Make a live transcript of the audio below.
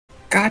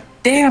God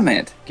damn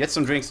it! Get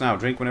some drinks now.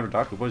 Drink whenever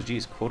Dr. Boys G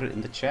is quoted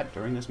in the chat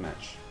during this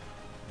match.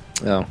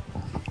 Oh.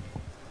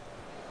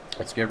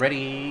 Let's get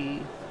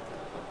ready.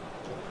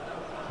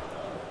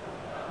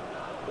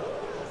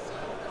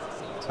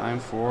 Time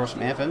for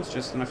some anthems,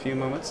 just in a few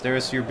moments.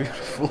 There's your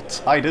beautiful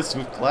Titus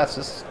with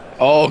glasses.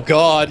 Oh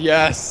God,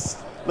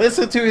 yes.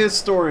 Listen to his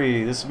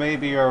story. This may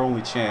be our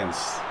only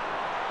chance.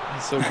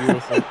 He's so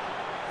beautiful.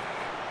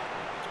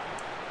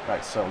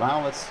 Right, so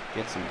now let's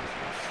get some anthems.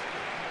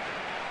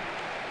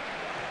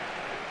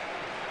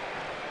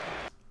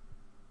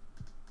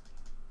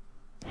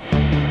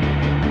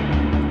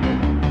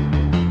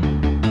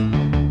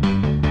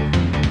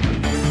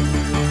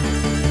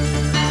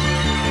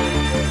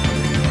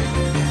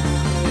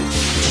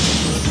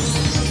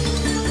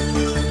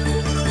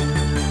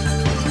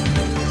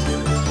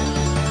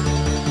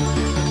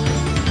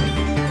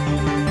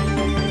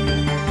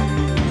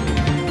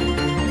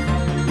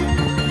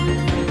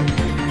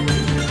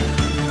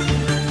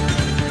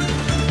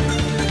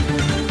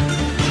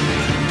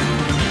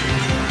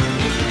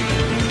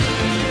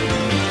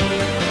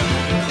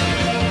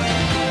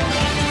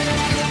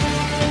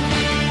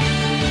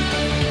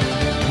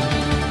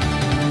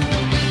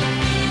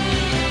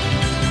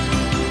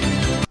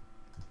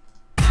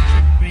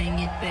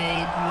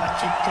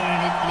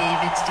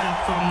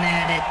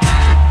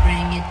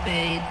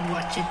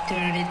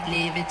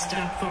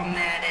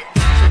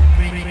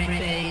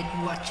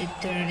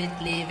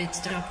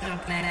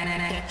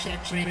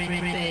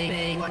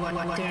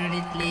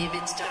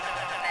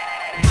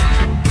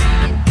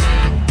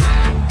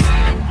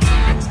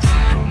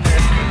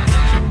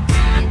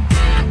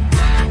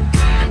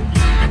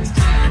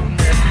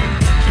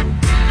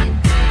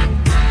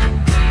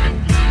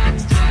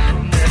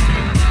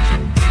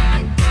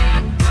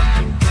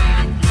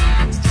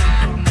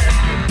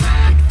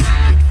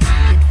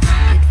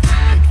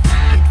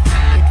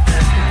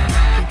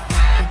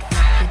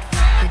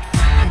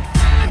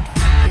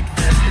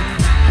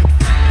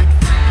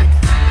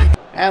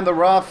 And the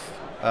rough,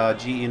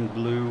 G in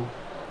blue,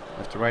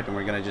 left to right, and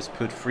we're gonna just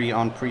put free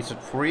on preset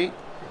free.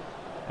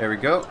 There we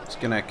go.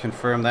 Just gonna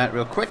confirm that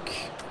real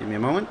quick. Give me a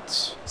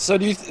moment. So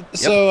do you?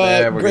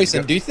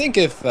 Grayson, do you think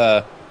if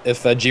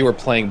G were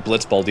playing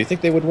Blitzball, do you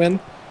think they would win?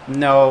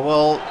 No.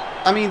 Well,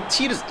 I mean,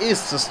 Titus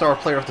is the star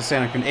player of the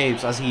Santa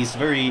Apes, as he's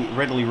very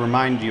readily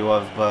remind you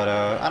of. But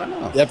I don't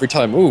know. Every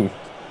time, ooh,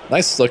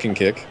 nice looking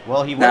kick.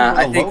 Well, he went Nah, with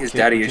a I think low his kick,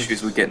 daddy which is-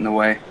 issues would get in the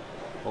way.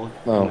 Well,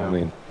 Oh, you know. I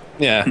mean,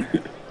 yeah.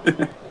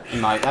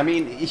 I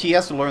mean, he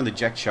has to learn the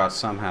jack shot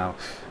somehow.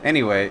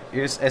 Anyway,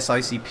 here's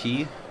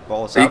SICP.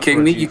 Ball is Are you out kidding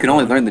for me? G4. You can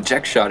only learn the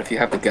jack shot if you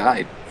have the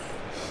guide.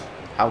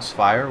 House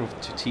fire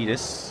with to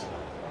Titus.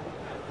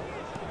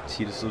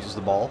 Titus loses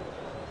the ball.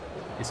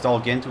 Install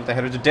again with the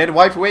header to Dead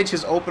Wife Wage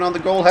is open on the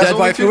goal. Has Dead only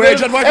Wife 2 Wage,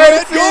 minutes, Dead Wife and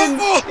Wage, it's in!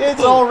 goal!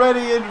 It's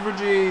already in for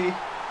G.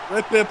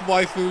 Rip Rip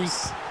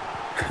waifus.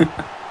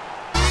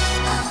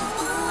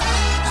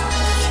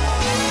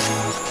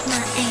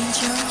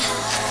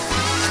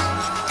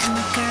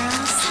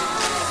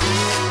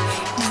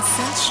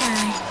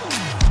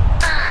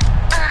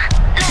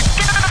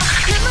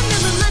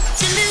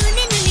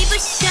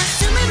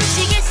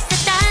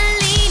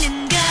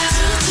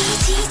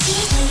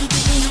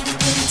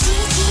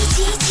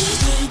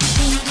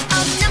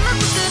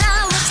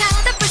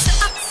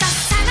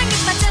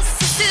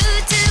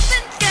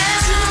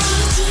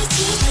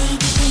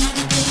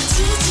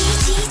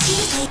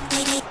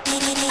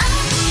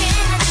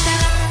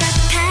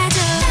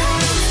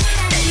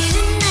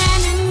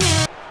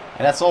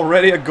 And that's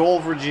already a goal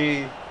for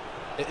G.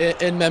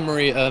 In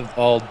memory of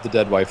all the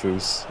dead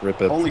waifus. Rip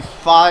Rip. Only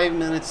 5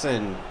 minutes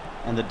in,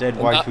 and the Dead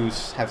And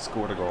Waifus have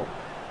scored a goal.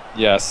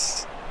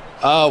 Yes.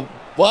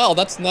 Well,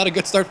 that's not a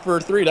good start for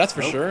 3, that's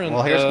for sure. And,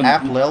 Well, here's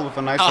Aplel with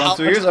a nice run.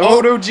 So here's a oh,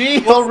 Moto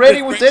G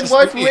already with Dead gracious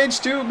Wife me. Wage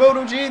 2.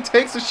 Moto G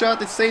takes the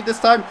shot. It's saved this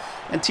time.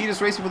 And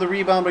Titus racing for the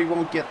rebound, but he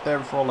won't get there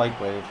before light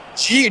wave.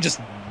 Gee,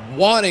 just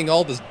wanting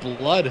all this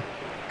blood.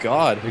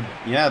 God.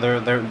 Yeah,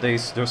 they're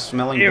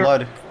smelling Here.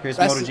 blood. Here's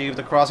That's- Moto G with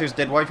the cross. Here's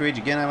Dead Wife Wage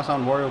again.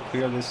 Amazon Warrior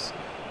clear this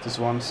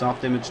one.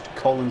 Soft image to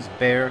Collins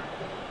Bear.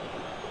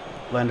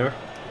 Blender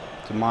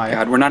to Maya.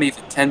 God, we're not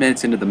even 10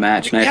 minutes into the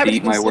match, and I have to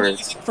eat my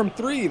words. From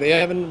 3, they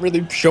haven't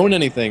really shown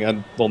anything.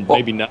 And, well,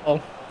 maybe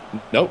now.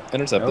 Nope,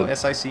 intercepted. No,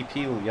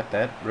 SICP will get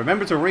that.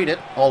 Remember to read it,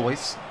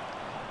 always.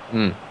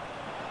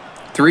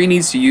 3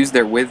 needs to use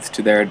their width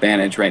to their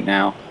advantage right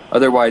now.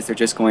 Otherwise, they're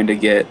just going to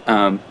get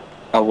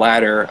a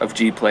ladder of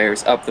G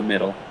players up the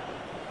middle.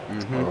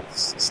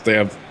 They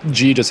have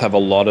G just have a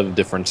lot of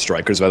different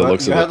strikers by the But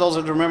looks you of have it. to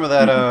also remember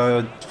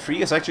that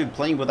Free is actually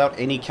playing without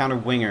any counter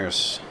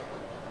wingers.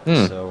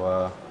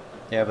 So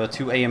they have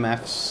 2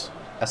 AMFs,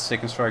 a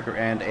second striker,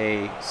 and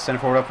a center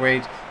forward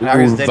upgrade. Now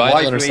here's Dead vital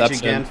Wife interception.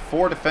 again.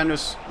 4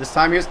 defenders. This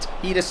time here's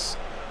Titus.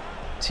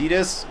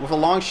 Titus with a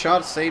long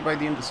shot saved by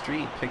the end of the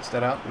street. Picks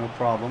that out, no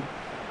problem.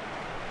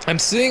 I'm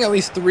seeing at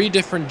least 3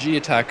 different G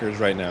attackers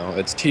right now.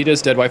 It's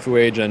Titus, Dead Waifu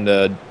Age,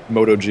 and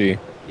Moto G.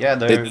 Yeah,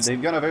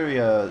 they've got a very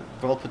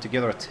well put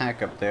together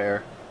attack up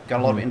there. Got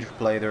a lot of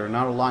interplay. They're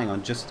not relying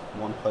on just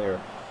one player.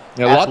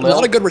 Yeah, a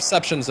lot of good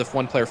receptions if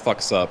one player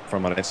fucks up,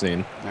 from what I've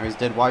seen. Now he's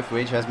Dead Wife, who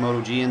has Moto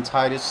G and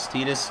Titus.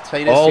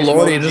 Oh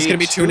lordy, is this gonna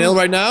be 2-0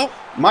 right now?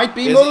 Might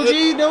be Moto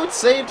G. No, it's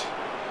saved.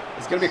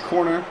 It's gonna be a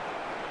corner.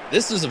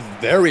 This is a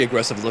very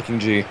aggressive looking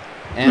G.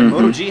 And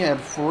Moto G had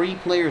 3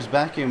 players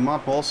backing him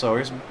up also.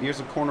 Here's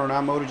a corner now.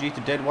 Moto G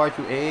to Dead Wife,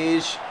 who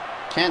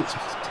can't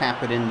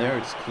tap it in there.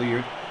 It's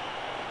cleared.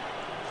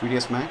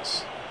 3DS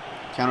Max.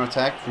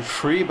 Counterattack for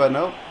free, but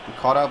no.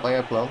 Caught out by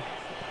Upload.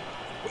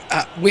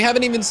 We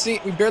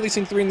barely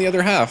seen 3 in the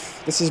other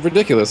half. This is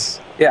ridiculous.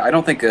 Yeah, I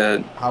don't think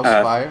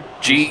Fire.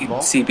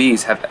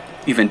 GCBs have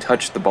even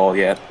touched the ball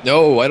yet.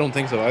 No, I don't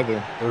think so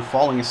either. They're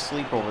falling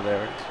asleep over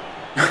there.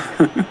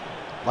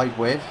 Light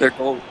wave. Their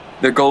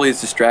goalie is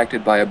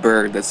distracted by a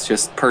bird that's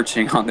just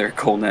perching on their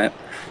goal net.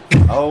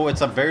 Oh,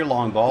 it's a very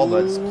long ball,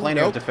 but it's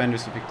plenty of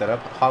defenders to pick that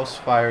up. House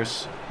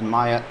fires.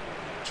 Maya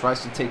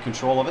tries to take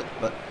control of it,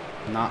 but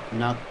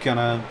not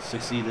gonna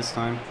succeed this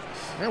time.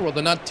 Yeah, well,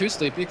 they're not too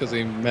sleepy because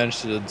they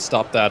managed to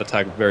stop that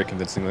attack very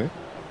convincingly.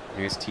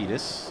 Here's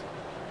Titus.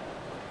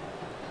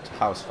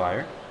 House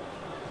fire.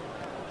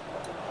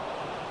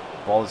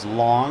 Ball is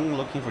long,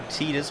 looking for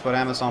Titus, but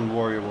Amazon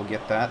Warrior will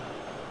get that.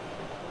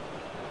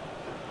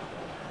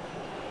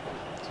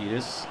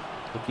 Titus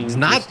looking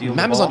to steal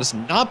the Amazon ball. is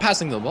not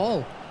passing the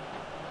ball.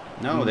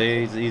 No,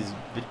 he's a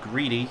bit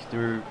greedy.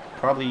 They're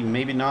probably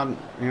maybe not,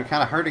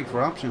 kind of hurting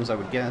for options, I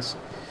would guess.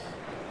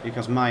 Here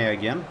comes Maya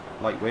again.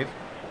 Light wave.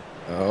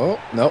 Oh,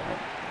 no.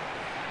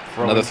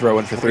 Another throw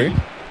in for 3.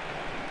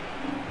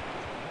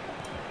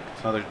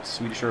 Another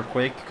Swedish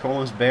Earthquake.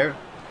 Collins Bear.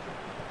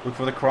 Look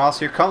for the cross.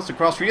 Here comes the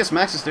cross. Yes,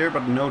 Max is there,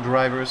 but no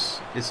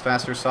drivers. Is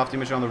faster. Soft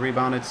image on the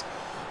rebound. It's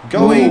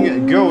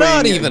going,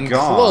 not even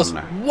gone. close.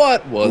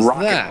 What was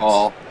Rocket that?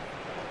 ball.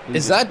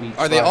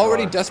 Are they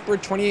already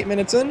desperate 28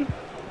 minutes in?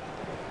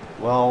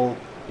 Well,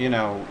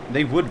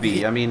 they would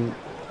be. I mean,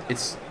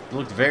 it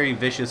looked very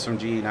vicious from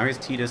G. Now here's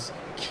Titus.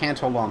 Can't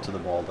hold on to the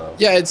ball, though.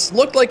 Yeah, it's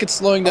looked like it's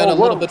slowing down a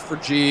little bit for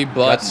G,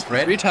 but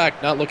free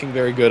attack not looking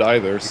very good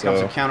either. Here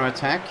comes a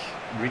counter-attack.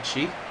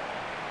 Richie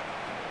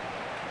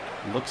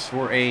looks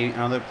for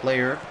another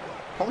player.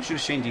 Probably should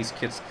have changed these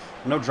kits.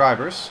 No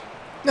drivers.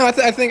 No, I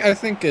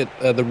think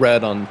the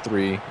red on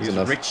 3 is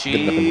enough.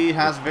 Richie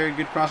has very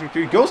good crossing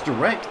through. Goes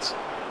direct.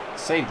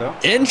 Save, though.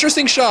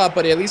 Interesting shot,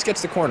 but he at least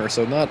gets the corner,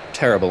 so not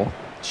terrible.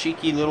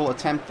 Cheeky little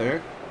attempt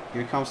there.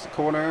 Here comes the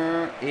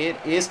corner. It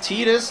is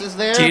Titus is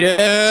there.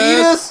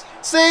 Titus!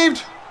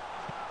 Saved!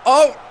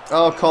 Oh!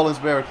 Oh, Collins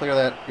Bear, clear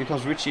that. Here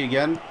comes Richie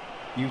again.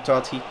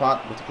 Utah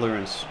Teapot with the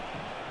clearance.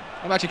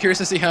 I'm actually curious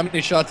to see how many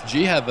shots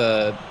G have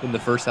in the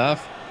first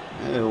half.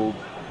 It'll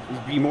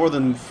be more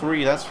than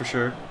 3, that's for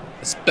sure.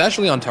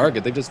 Especially on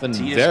target. They've just been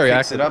Titus very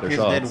picks active it up. with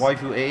their Here's shots. Dead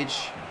Waifu Age.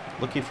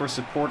 Looking for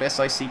support.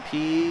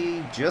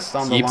 SICP just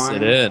on Keeps the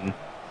line. it in.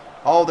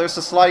 Oh, there's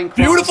a sliding cross.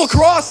 Beautiful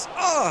cross!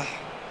 Ah!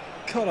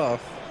 Cut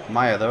off.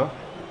 Maya, though.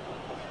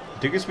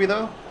 Diggersby,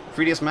 though.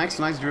 3DS Max,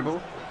 nice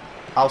dribble.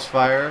 House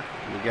fire.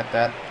 We'll get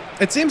that.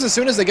 It seems as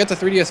soon as they get to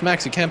 3DS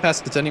Max, you can't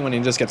pass it to anyone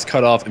and he just gets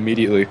cut off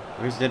immediately.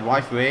 Here's Dead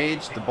Waifu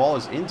Age. The ball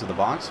is into the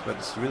box, but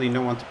it's really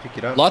no one to pick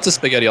it up. Lots of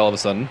spaghetti all of a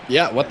sudden.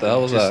 Yeah, what the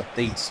hell was that?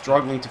 They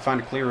struggling to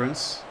find a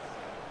clearance.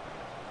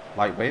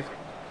 Light wave.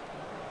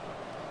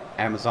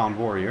 Amazon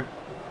Warrior.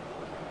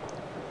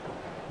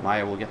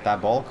 Maya will get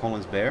that ball.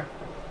 Collins Bear.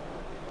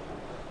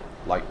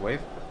 Light wave.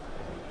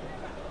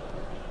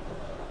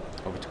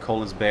 Over to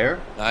Collins Bear.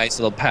 Nice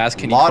little pass.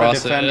 Can a lot he of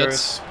cross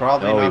defenders. it?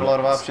 Probably No, not he a lot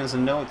of won't. options,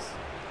 and no, it's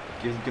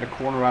get a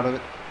corner out of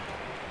it.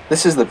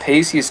 This is the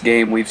paciest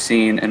game we've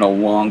seen in a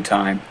long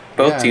time.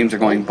 Both teams are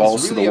going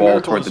balls to the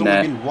wall toward the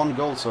net. There's only been 1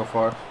 goal so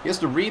far. Here's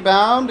the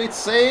rebound. It's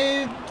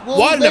saved. Will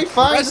What an they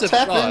find the impressive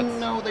tap shot. in?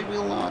 No, they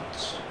will not.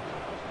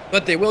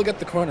 But they will get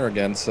the corner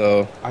again,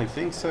 so... I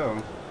think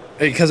so.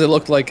 Because it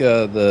looked like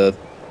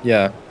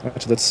yeah.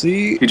 Actually, let's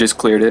see. He just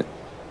cleared it.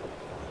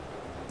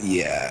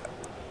 Yeah.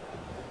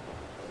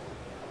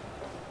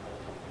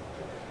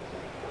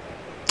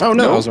 Oh,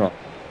 no, I was wrong.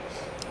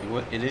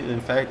 It is,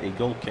 in fact, a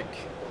goal kick.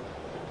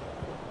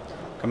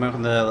 Coming up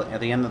at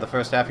the end of the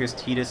first half, here's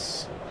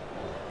Titus.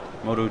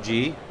 Moto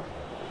G.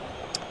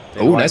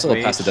 Oh, nice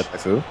little pass to Dead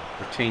Waifu.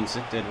 Retains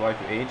it. Dead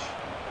Waifu Age.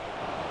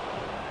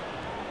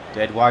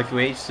 Dead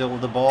Waifu Age still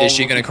with the ball. Is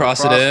she going to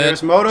cross it in?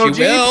 There's Moto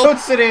G. will.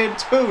 Puts it in.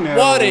 2-0.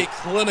 What a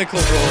clinical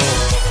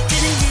goal.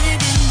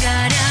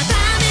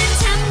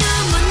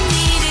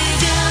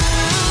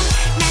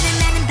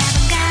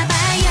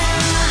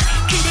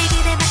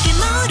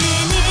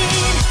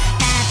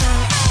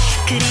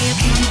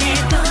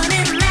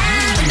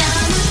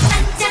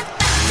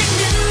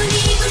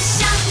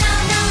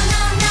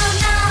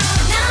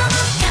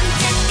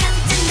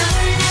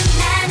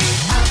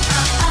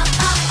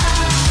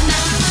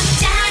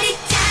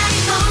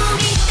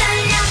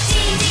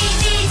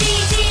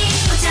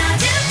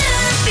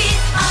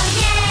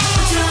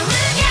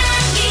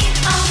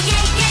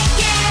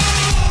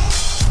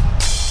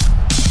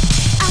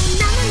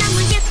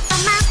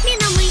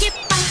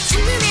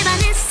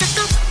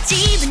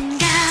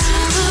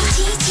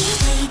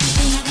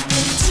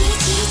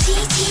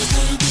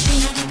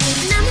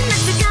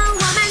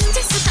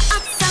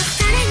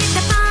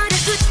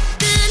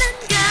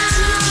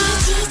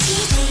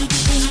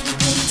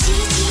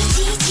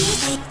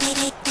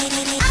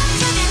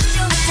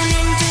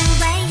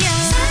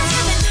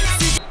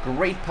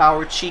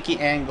 power, cheeky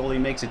angle. He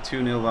makes it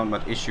 2-0 on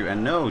that issue.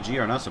 And no, G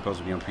are not supposed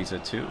to be on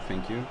preset 2.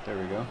 Thank you. There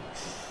we go.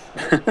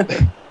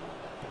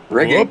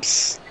 Rigging.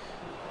 Whoops.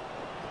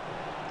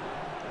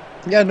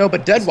 Yeah, no,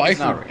 but Dead Wife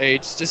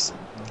Age just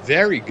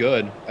very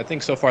good. I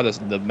think so far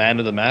the man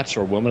of the match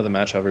or woman of the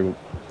match,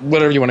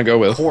 whatever you want to go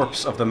with.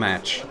 Corpse of the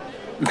match.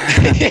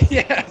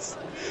 Yes.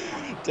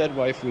 Dead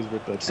Wife was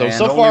ripped up. So and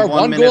so far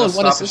 1 goal and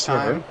 1 assist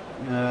for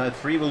her.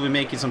 3 will be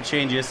making some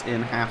changes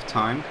in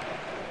halftime.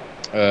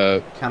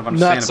 Kind of understandable.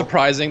 Not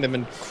surprising. They've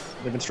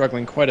been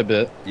struggling quite a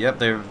bit. Yep,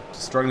 they're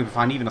struggling to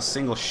find even a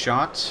single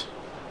shot.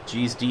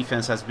 G's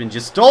defense has been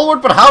just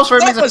stalwart, but Hausberg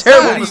makes a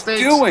terrible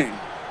mistake. What are you doing?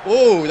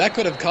 Oh, that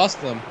could have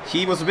cost them.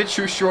 He was a bit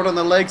too short on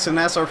the legs, and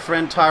as our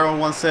friend Tyrone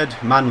once said,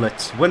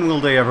 "Manlet, when will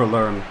they ever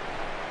learn?"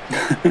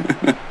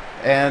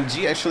 And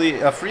G actually,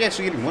 Free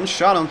actually getting 1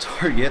 shot on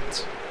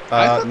target.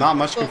 Not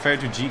much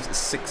compared to G's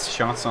 6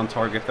 shots on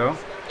target, though.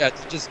 Yeah,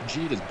 it's just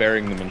G just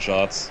burying them in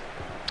shots.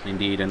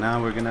 Indeed, and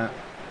now we're gonna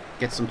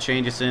get some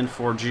changes in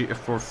for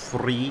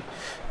Free.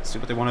 See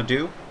what they want to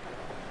do.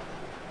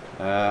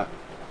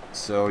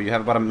 So you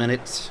have about a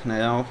minute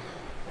now,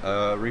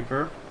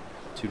 Reaper,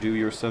 to do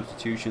your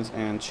substitutions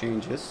and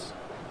changes.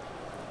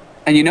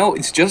 And you know,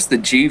 it's just the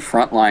G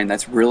front line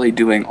that's really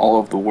doing all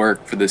of the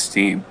work for this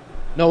team.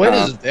 No, it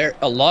is there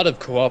a lot of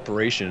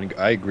cooperation.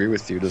 I agree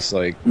with you. Just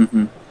like,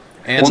 and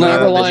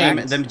well,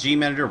 the G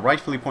manager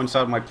rightfully points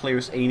out my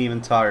players ain't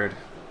even tired.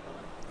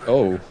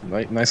 Oh,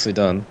 nicely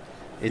done.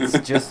 It's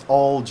just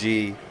all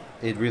G.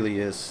 It really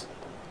is.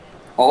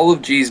 All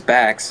of G's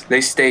backs,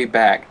 they stay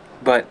back,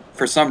 but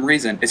for some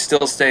reason, it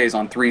still stays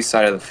on 3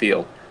 side of the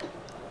field.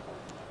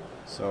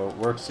 So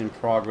works in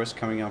progress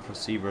coming out for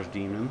Seabrush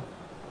Demon.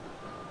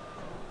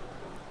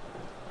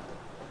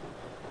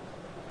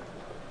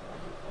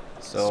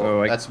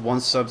 So that's 1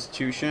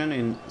 substitution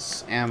in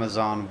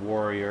Amazon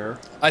Warrior.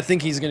 I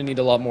think he's going to need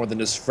a lot more than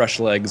just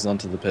fresh legs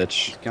onto the pitch.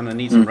 He's going to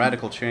need some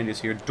radical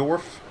changes here.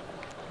 Dorf,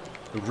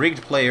 the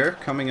rigged player,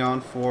 coming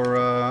on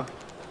for...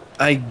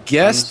 I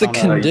guess the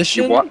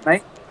condition... What,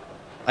 mate?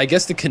 I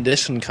guess the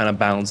condition kind of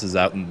balances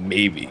out,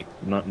 maybe.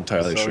 I'm not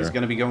entirely sure. So he's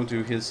going to be going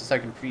to his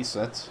second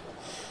preset.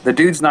 The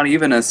dude's not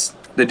even a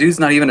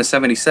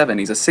 77.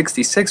 He's a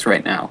 66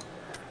 right now.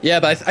 Yeah,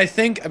 but I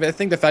think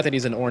the fact that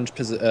he's in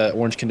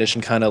orange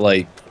condition kind of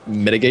like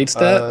mitigates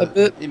that a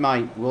bit. It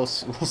might. We'll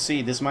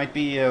see. This might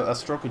be a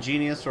stroke of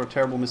genius or a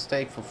terrible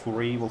mistake for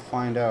Furi. We'll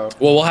find out.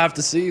 Well, we'll have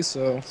to see.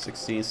 So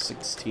 16,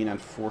 16,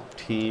 and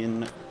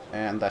 14,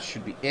 and that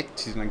should be it.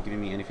 He's not giving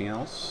me anything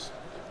else.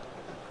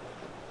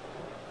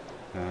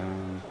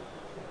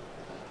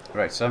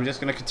 Right. So I'm just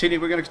gonna continue.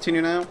 We're gonna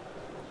continue now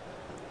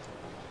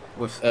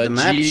with the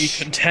match. G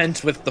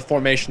content with the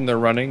formation they're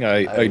running.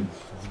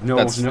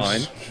 That's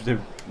fine.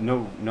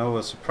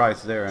 No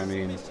surprise there. I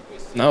mean,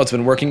 no, it's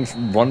been working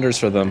wonders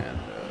for them. And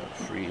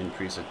Free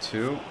increase at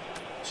 2.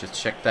 Just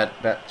check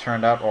that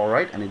turned out all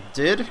right, and it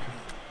did.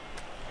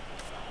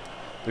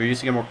 They're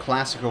using a more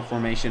classical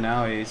formation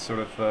now, a sort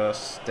of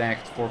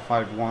stacked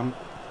 4-5-1.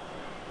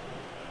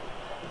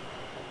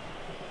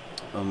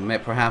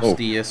 Perhaps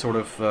the sort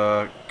of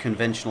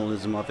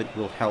conventionalism of it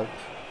will help.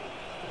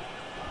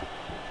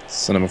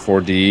 So number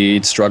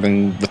 4D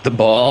struggling with the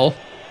ball.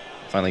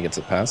 Finally gets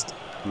it past.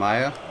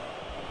 Maya.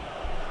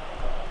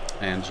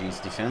 And G's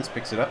defense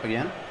picks it up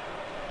again.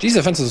 G's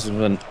defense has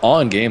been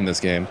on game this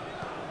game.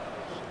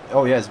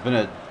 Oh yeah, it's been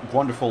a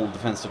wonderful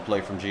defensive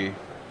play from G.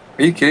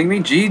 Are you kidding me?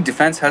 G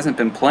defense hasn't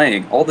been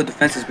playing. All the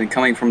defense has been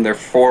coming from their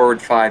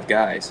forward 5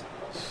 guys.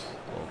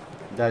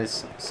 That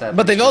is sad.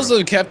 But they've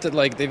also kept it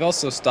like they've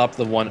also stopped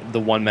the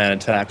one-man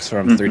attacks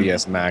from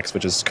 3DS Max,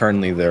 which is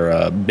currently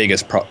their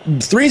biggest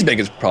Three's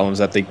biggest problem is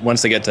that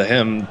once they get to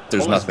him,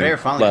 there's nothing Bear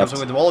finally left. comes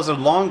in with the ball. Is a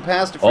long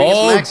pass to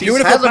 3DS Max. He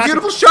has pass. a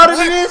beautiful shot,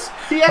 and it is.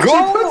 He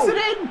actually puts it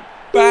in.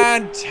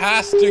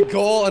 Fantastic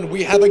goal, and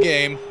we have a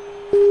game.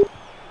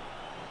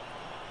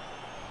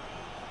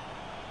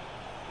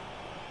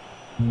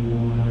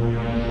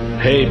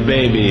 Hey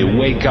baby,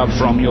 wake up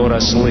from your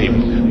sleep.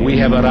 We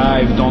have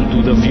arrived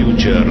onto the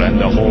future and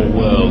the whole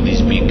world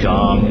is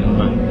become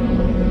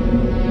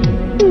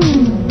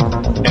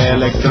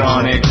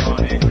electronic,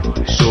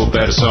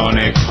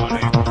 supersonic,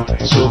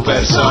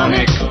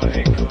 supersonic,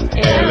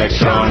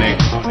 electronic.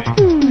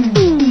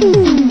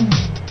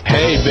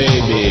 Hey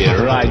baby,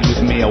 ride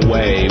with me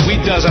away. We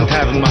doesn't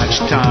have much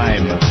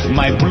time.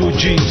 My blue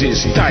jeans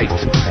is tight,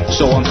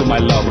 so onto my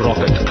love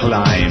rocket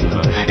climb.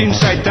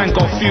 Inside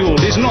tank of fuel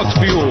is not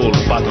fuel,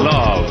 but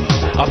love.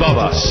 Above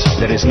us,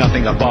 there is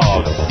nothing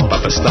above,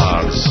 but the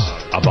stars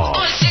above.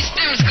 All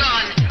systems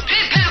gone.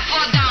 Prepare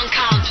for down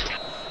count.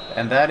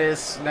 And that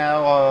is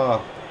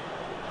now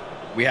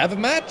We have a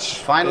match.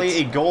 finally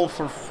a goal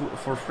for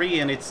Free,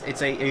 and it's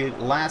a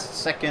last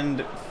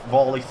second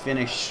volley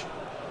finish.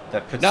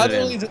 That puts Not it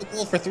in. only is it a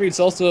goal for 3, it's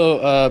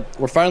also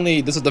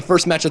this is the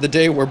first match of the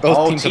day where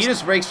both teams have...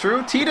 Titus breaks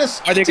through.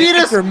 Titus Are they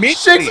gonna for me?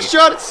 shakes a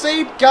shot, it's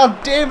saved.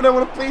 God damn it! I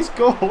want to please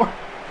score.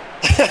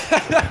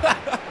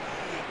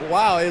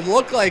 Wow, it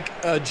looked like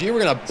G were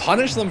gonna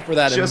punish them for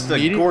that. Just a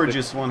immediately.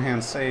 gorgeous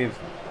one-hand save.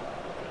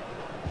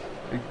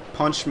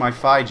 punched my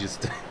thigh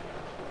just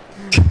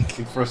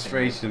in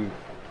frustration.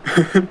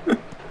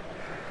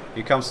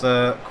 Here comes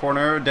the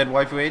corner, dead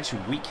waifu age,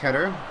 weak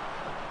header.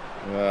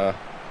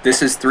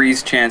 This is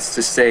Three's chance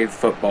to save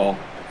football.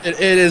 It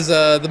is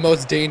the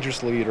most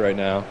dangerous lead right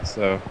now,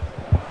 so.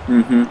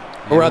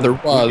 Mm-hmm. Or rather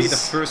Would was. be the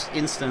first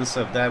instance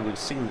of that we've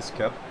seen in this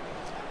cup.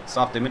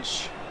 Soft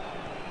image.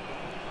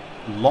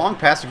 Long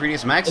pass to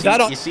Greediest Max. Is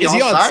he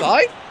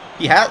onside?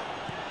 He had.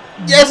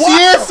 Yes, What?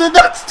 he is, and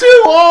that's 2.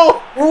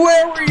 Oh!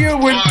 Where were you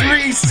when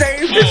Three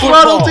saved the It's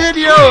football?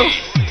 Ronaldinho!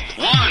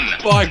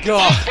 My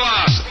God.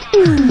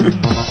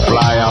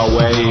 Fly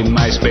away,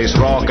 my space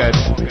rocket.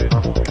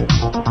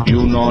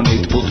 You no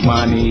need put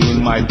money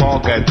in my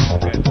pocket.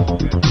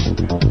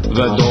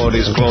 The door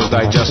is closed,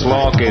 I just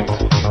lock it.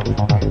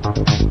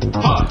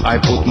 I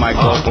put my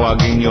gold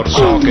plug in your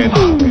socket.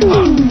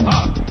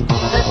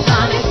 The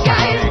sun and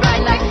sky is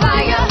bright like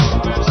fire.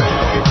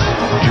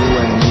 You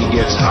and me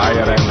gets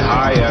higher and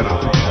higher.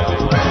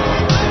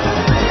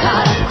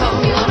 Cut off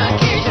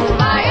communication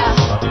wire.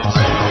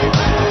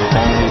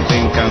 Only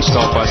thing can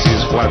stop us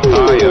is flat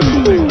tire.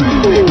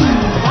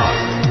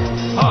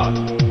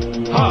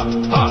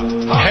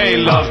 Hey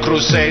love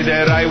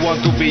crusader, I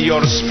want to be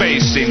your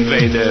space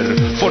invader.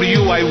 For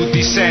you I would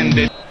descend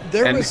it.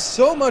 There was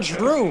so much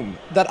room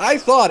that I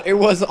thought it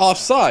was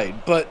offside,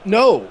 but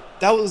no,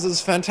 that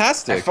was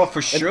fantastic. I thought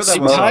for sure And that they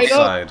was tied up.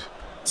 offside.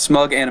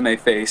 Smug anime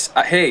face.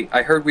 Hey,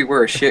 I heard we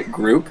were a shit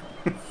group.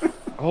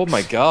 Oh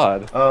my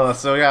God.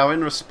 So yeah,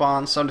 in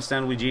response,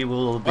 understandably G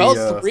will be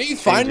Well, Three,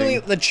 finally,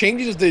 changing. the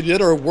changes they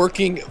did are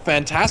working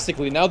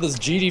fantastically. Now this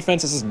G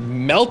defense is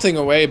melting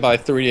away by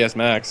 3DS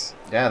Max.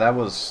 Yeah, that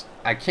was...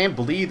 I can't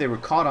believe they were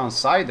caught on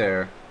side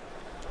there.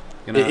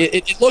 You know,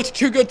 It looked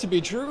too good to be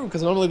true,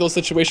 because normally those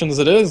situations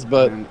it is,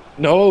 but And-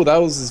 no, that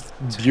was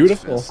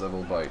beautiful. defense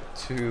level by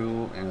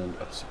 2 and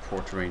up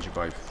support range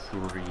by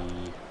 3.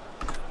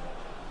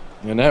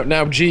 And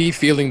now G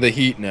feeling the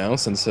heat now,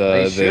 since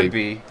They they should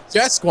be.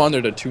 just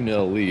squandered a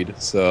 2-0 lead,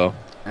 so...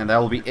 And that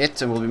will be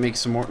it, and we'll be making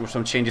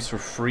some changes for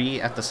free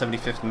at the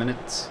 75th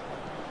minute.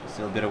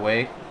 Still a bit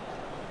away.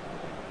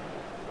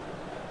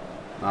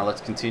 Now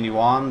let's continue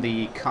on.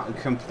 They've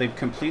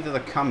completed the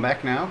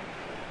comeback now.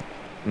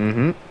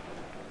 Mm-hmm.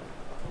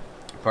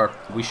 But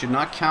we should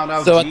not count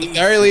out So G. at the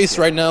very least,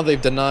 right now,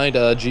 they've denied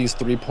G's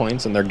 3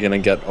 points, and they're gonna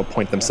get a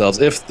point themselves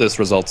if this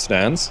result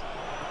stands.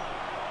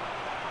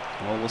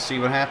 Well, we'll see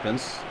what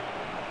happens.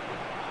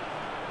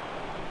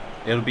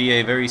 It'll be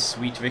a very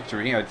sweet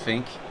victory, I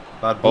think.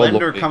 But Oh,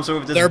 Blender look, comes over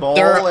with this they're- ball,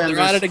 they're and at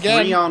there's it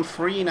again. 3 on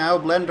 3 now.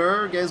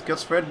 Blender got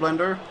spread.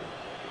 Blender.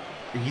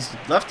 He's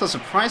left a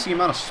surprising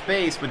amount of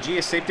space, but G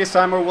is safe this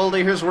time, or will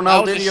they? Here's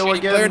Ronaldinho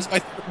again. Clearance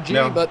by G,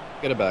 No. but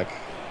get it back.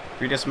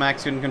 3DS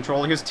Max in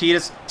control. Here's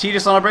Titus.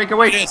 Titus on a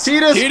breakaway. Titus,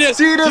 Titus. Titus,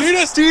 Titus.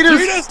 Titus, Titus.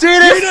 Titus,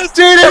 Titus. Titus,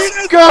 Titus.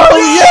 Titus. Go!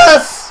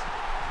 Yes!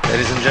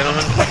 Ladies and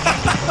gentlemen,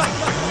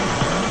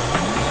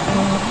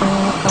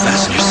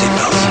 fasten your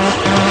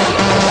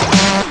seatbelts.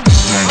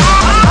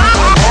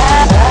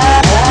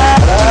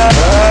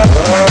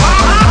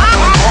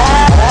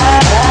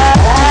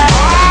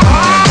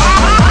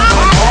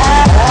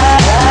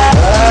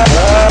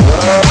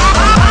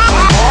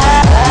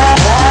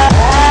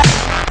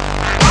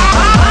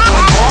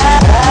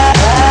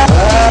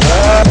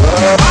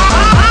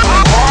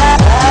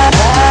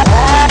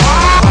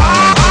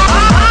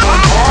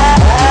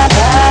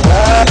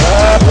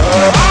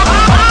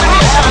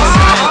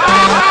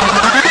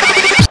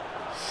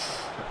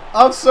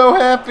 I'm so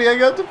happy I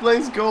got to play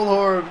his goal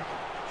horn.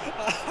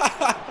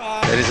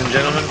 Ladies and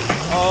gentlemen,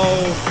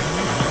 Oh,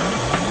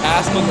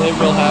 ask when they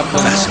will happen.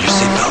 fasten your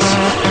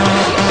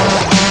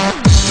seatbelts.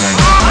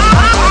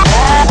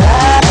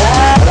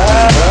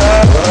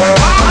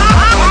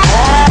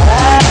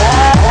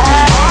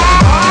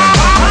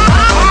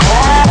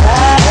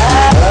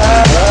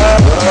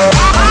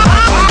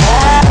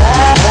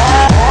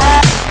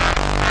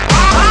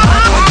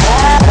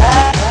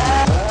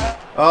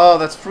 Oh,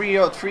 that's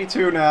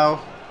 3-2 now.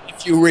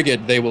 If you rig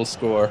it, they will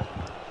score.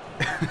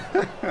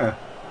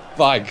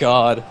 My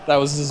God, that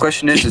was just...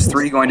 Question is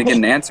Three going to get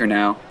an answer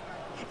now?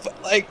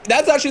 Like,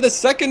 that's actually the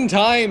second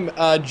time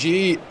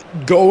G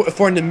go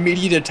for an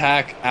immediate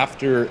attack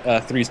after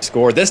 3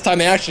 score. This time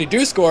they actually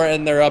do score,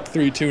 and they're up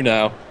 3-2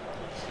 now.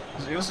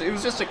 It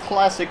was just a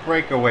classic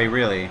breakaway,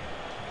 really.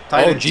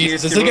 Oh,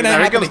 Jesus, is it gonna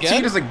happen again?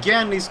 Titus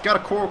again. He's got a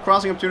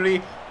crossing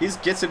opportunity. He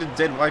gets it at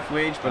dead waifu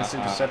age, but it's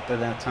intercepted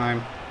that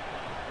time.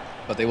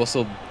 But they will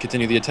still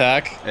continue the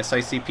attack.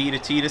 SICP to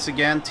Titus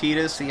again.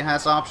 Titus, he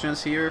has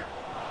options here.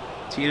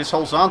 Titus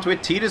holds on to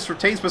it. Titus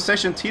retains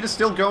possession. Titus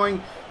still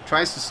going.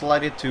 Tries to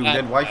slide it to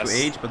dead waifu Yes.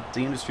 age, but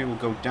the industry will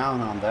go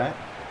down on that.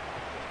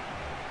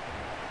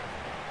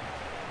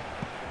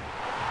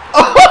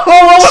 Oh,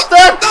 what was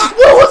that?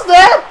 What was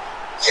that?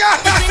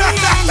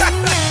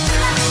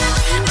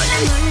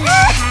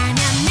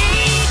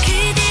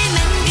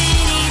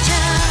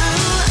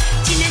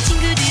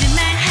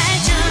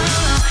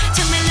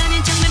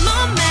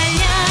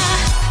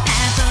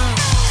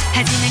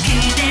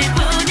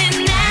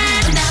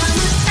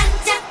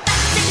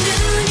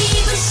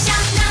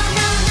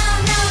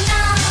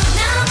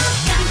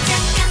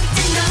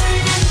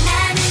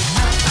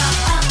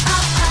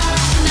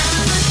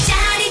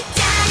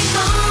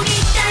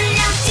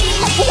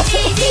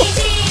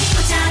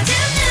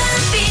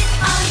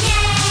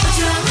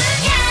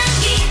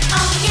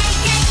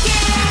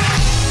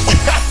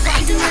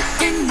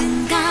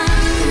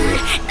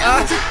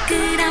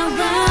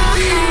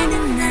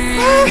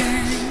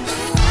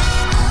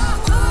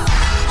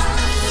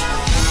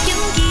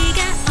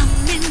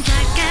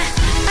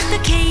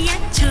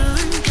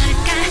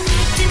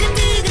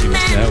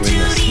 Now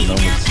witness the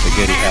moment of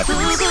spaghetti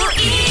happens.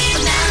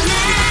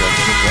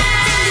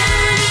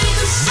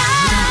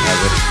 Has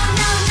it.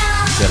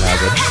 Still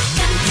has it.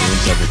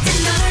 Ruins everything.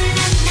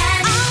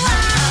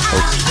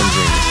 Hopes and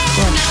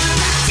dreams.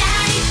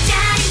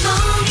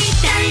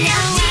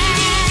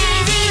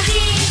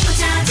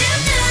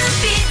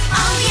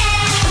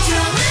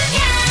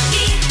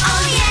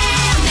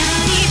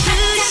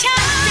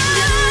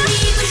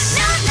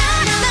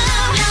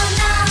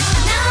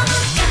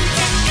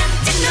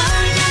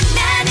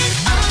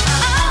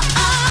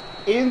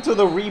 Into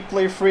the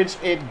replay fridge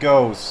it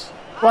goes.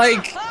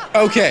 Like,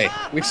 okay,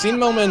 we've seen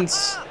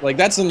moments, like,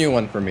 that's a new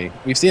one for me.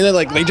 We've seen it,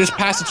 like, they just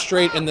pass it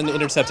straight and then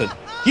intercept it.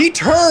 He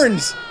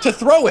turns to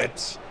throw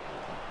it!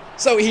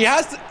 So he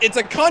has to, it's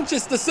a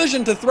conscious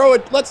decision to throw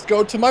it, let's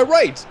go to my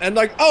right. And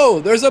like, oh,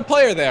 there's a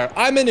player there,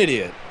 I'm an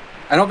idiot.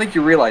 I don't think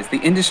you realize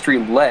the industry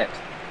let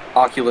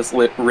Oculus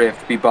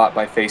Rift be bought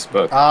by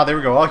Facebook. Ah, there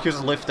we go.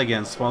 Oculus Rift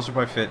again, sponsored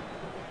by Fit.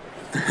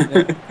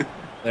 Yeah.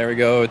 There we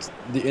go, it's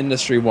the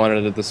industry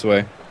wanted it this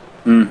way.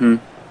 Mm-hmm.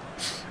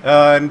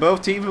 And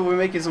both teams will be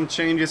making some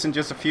changes in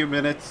just a few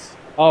minutes.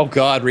 Oh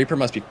god, Reaper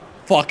must be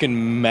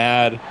fucking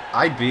mad.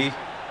 I'd be.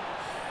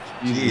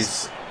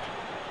 Jesus. Jeez.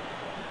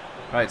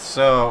 Right,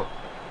 so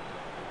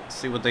let's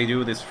see what they do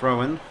with this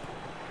throw-in.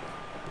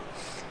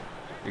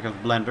 Here comes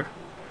Blender.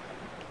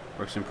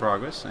 Works in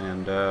progress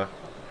and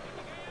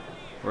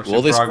works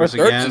in progress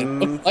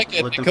again. Like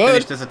it. Let them Could.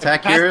 finish this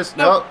attack here.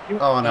 No. No.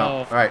 Oh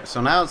no. Alright,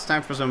 so now it's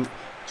time for some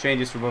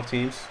changes for both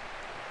teams.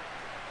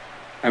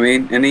 I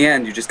mean, in the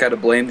end, you just got to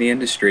blame the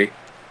industry.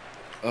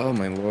 Oh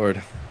my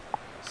lord.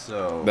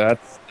 So That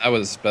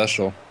was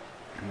special.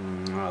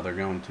 oh, they're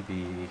going to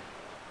be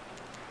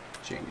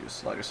changing the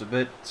sliders a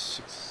bit.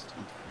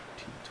 16,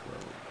 14,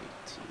 12,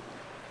 18,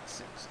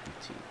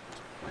 16,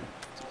 20,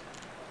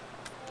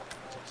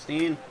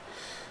 16.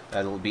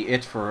 That'll be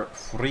it for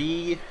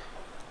free.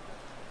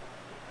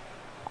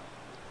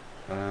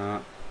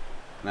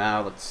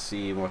 Now let's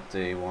see what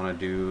they want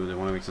to do. They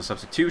want to make some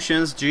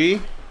substitutions.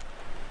 G.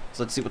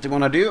 So let's see what they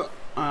want to do.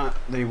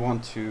 They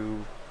want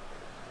to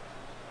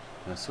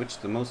switch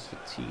the most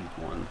fatigued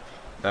one.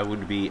 That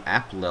would be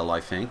Applel,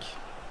 I think.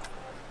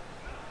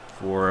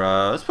 For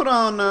let's put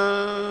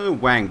on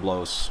Wang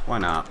Blows. Why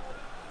not?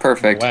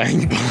 Perfect.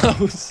 Wang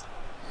blows.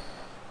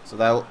 So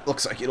that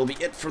looks like it'll be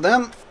it for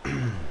them.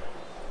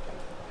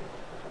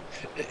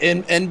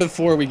 And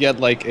before we get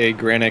like a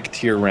Granic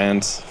tier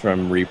rant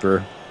from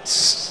Reaper,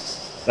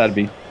 that'd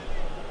be.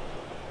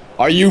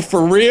 Are you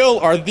for real?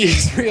 Are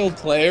these real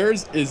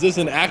players? Is this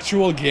an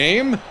actual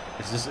game?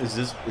 Is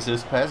this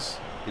Pez?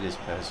 It is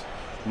Pez.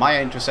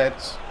 Maya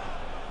intercepts.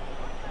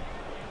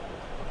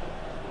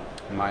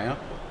 Maya.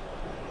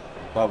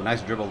 Wow,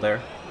 nice dribble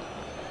there.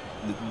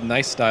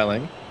 Nice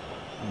styling.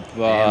 And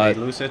But they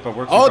lose it, but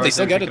works. oh, they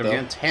still get it though.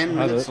 Again. 10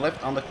 minutes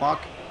left on the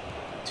clock.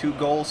 2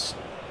 goals.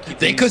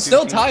 they could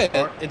still tie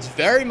it. It's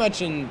very much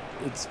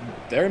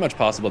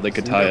possible they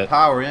could tie it.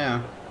 Power,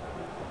 yeah.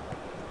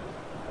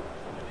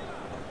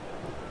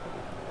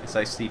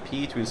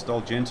 SICP to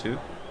install Gen 2.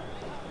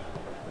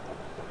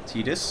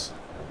 Tidus.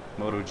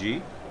 Moto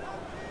G.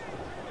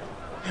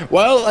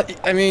 Well,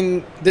 I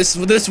mean, this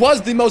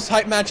was the most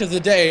hype match of the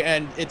day,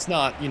 and it's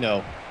not, you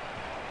know,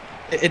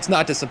 it's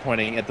not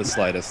disappointing at the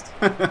slightest.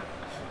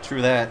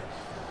 True that.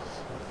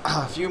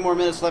 A few more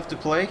minutes left to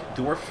play.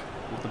 Dwarf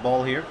with the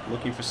ball here,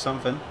 looking for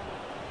something.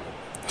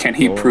 Can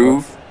he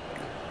prove?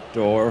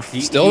 Dwarf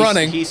He's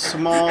running. He's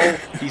small.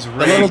 He's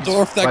rigged. little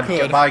dwarf that but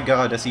could. By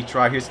God, does he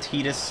try? Here's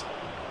Tidus.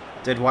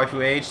 Dead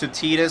waifu age to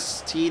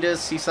Tidus.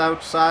 Tidus, he's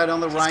outside on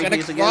the right.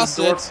 He's against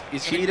Dwarf.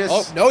 Tidus.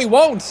 Oh no, he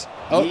won't.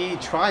 Oh. He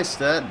tries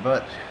that,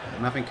 but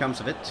nothing comes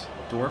of it.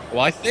 Dwarf.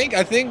 Well, I think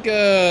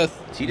Tidus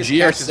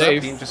G are catches up.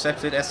 safe. He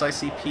intercepted.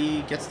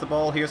 SICP gets the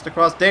ball. Here's the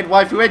cross. Dead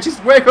waifu edge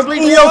is way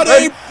completely What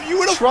a open.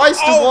 beautiful! Tries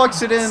to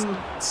walks it in.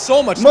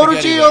 So much. Moto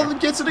spaghetti G there.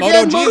 gets it Moto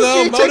again. G, Moto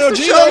though. G Moto takes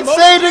the G, shot. though.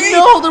 Saved Moto it. G.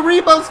 No, the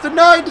rebound's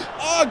denied.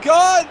 Oh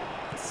God,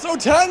 so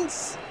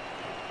tense.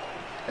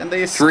 And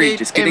they escape Three,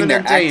 just getting their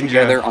imminent act danger.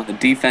 together on the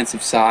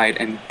defensive side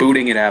and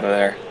booting it out of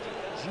there.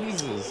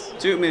 Jesus.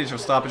 2 minutes of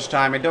stoppage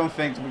time. I don't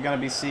think we're gonna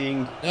be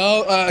seeing.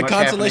 No, a Much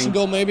consolation happening.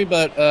 goal maybe,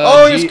 but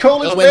Oh, G he's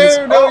Cole is still wins.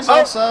 there. No, he's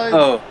offside.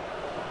 Oh,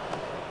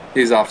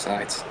 he's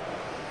offsides.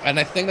 And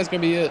I think that's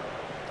gonna be it.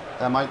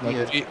 That might be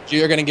Like, it.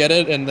 G are gonna get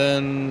it, and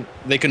then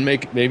they can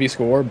maybe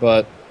score,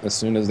 but as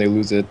soon as they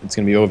lose it, it's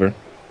gonna be over.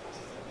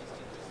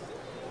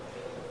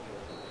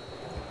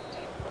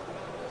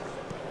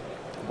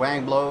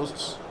 Wang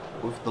blows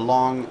with the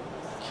long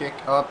kick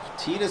up.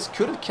 Tidus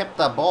could have kept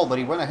that ball, but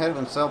he went ahead of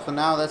himself, and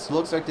now that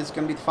looks like this is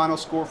going to be the final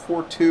score,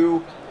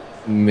 4-2.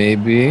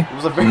 Maybe. It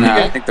was a very No,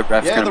 I think the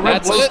ref's yeah, gonna the ref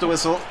That's blows it? the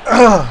whistle.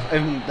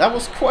 And that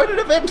was quite an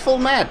eventful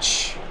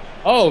match,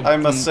 Oh, I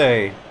must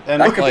say.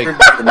 And That look could at bring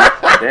back the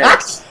match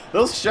today.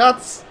 those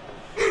shots.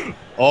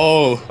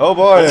 Oh. Oh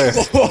boy.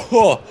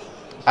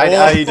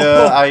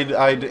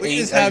 I'd We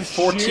just 8, have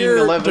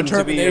 14-11 to be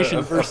determination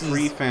a versus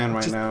free fan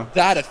right just now.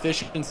 that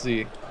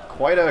efficiency.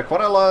 Quite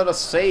a lot of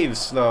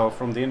saves though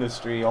from the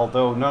industry,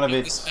 although none of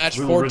it This match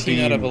will 14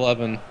 out of redeem.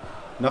 11.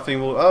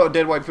 Nothing will. Oh,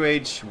 Dead White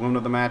Age, wound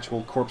of the match,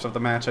 will corpse of the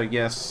match, I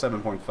guess.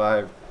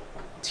 7.5.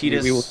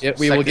 Titus, We will give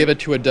second. it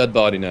to a dead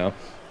body now.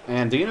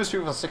 And the industry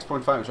was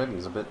 6.5, which I think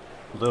is a bit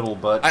little,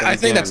 but I then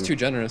think that's again- too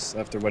generous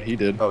after what he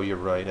did. Oh, you're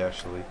right,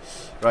 actually.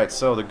 Right,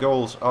 so the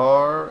goals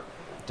are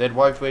Dead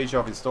Waifu Age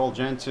of Install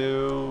Gen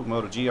 2,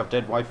 Moto G of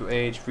Dead Waifu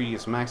Age,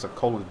 3DS Max of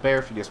Colin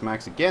Bear, 3DS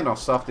Max again of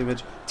Soft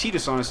Image,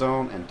 Titus on his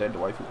own, and Dead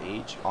Waifu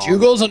Age on 2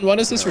 goals and 1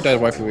 assist for Dead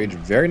Waifu Age.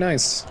 Very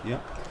nice. Yeah.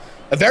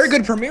 A very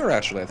good premiere,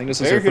 actually. I think this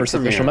is Very their good first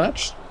official premiere.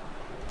 match.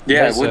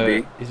 Yeah, Yes, it would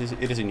be.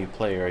 It is a new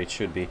player, it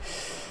should be.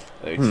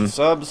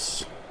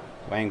 Subs,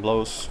 Wang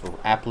blows for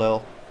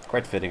Applel.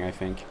 Quite fitting, I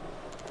think.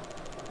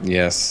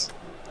 Yes.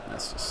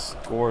 That's the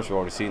scores, we've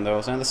already seen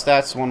those. And the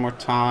stats one more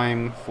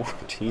time,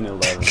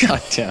 14-11.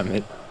 God damn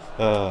it.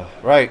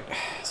 Right,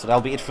 so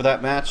that'll be it for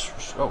that match.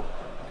 Oh,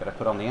 gotta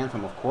put on the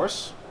anthem, of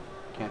course.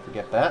 Can't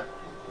forget that.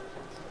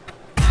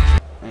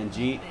 And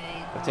G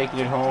are taking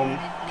it home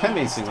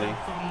convincingly.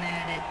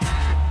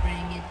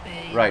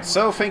 Right,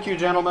 so thank you,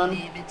 gentlemen,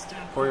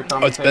 for your Oh,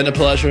 commentating. it's been a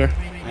pleasure.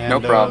 And, No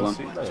problem.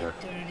 see you later.